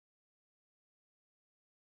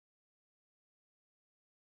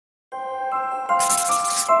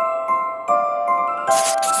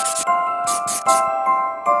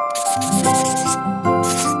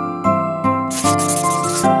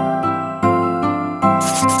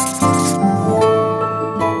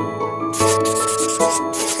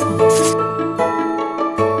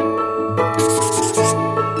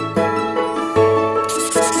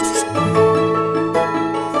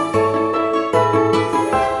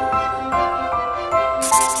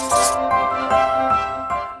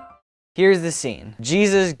Here's the scene.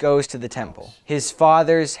 Jesus goes to the temple, his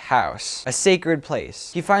father's house, a sacred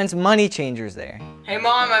place. He finds money changers there. Hey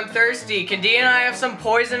Mom, I'm thirsty. Can Dee and I have some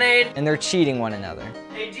Poisonade? And they're cheating one another.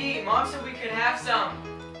 Hey Dee, Mom said we could have some.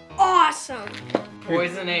 Awesome!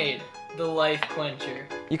 Poisonade, the life quencher.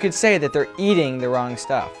 You could say that they're eating the wrong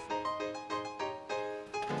stuff.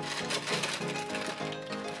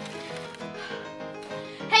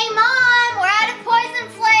 Hey Mom, we're out of poison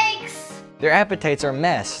flakes! Their appetites are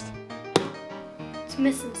messed. It's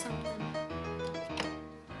missing something.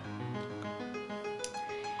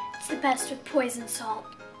 It's the best with poison salt.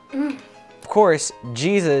 Of course,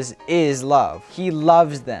 Jesus is love. He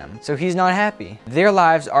loves them, so he's not happy. Their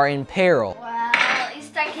lives are in peril. Well, at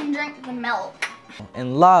least I can drink the milk.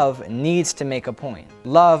 And love needs to make a point.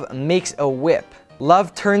 Love makes a whip.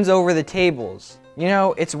 Love turns over the tables. You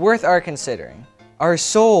know, it's worth our considering. Our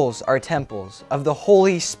souls are temples of the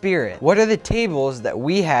Holy Spirit. What are the tables that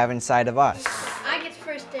we have inside of us? I get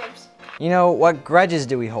first dibs. You know, what grudges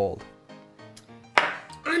do we hold?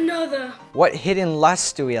 Another. What hidden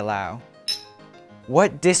lusts do we allow?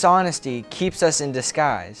 What dishonesty keeps us in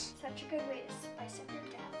disguise? Such a good way to spice up your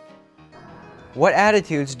death. What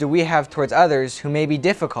attitudes do we have towards others who may be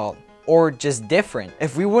difficult or just different?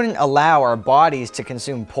 If we wouldn't allow our bodies to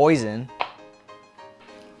consume poison,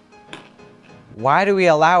 why do we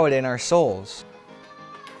allow it in our souls?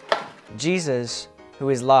 Jesus, who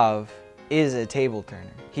is love, is a table turner.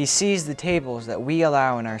 He sees the tables that we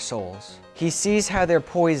allow in our souls. He sees how they're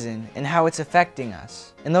poison and how it's affecting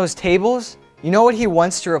us. And those tables, you know what he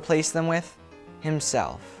wants to replace them with?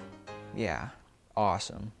 Himself. Yeah,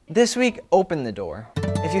 awesome. This week, open the door.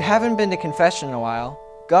 If you haven't been to confession in a while,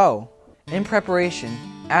 go. In preparation,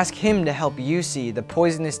 ask him to help you see the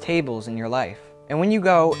poisonous tables in your life. And when you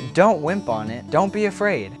go, don't wimp on it. Don't be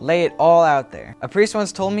afraid. Lay it all out there. A priest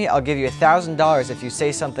once told me, I'll give you $1,000 if you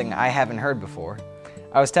say something I haven't heard before.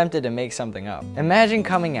 I was tempted to make something up. Imagine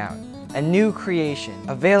coming out, a new creation,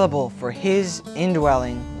 available for his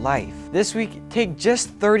indwelling life. This week, take just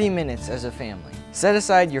 30 minutes as a family. Set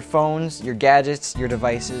aside your phones, your gadgets, your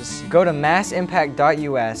devices. Go to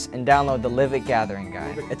massimpact.us and download the Live It Gathering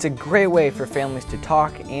Guide. It's a great way for families to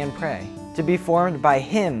talk and pray, to be formed by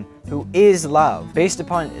him who is love, based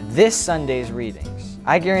upon this Sunday's readings.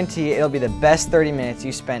 I guarantee it'll be the best 30 minutes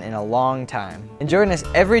you spent in a long time. And join us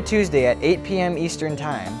every Tuesday at 8 p.m. Eastern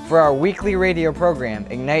Time for our weekly radio program,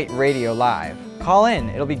 Ignite Radio Live. Call in,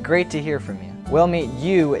 it'll be great to hear from you. We'll meet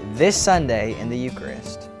you this Sunday in the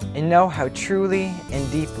Eucharist and know how truly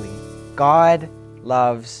and deeply God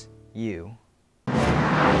loves you.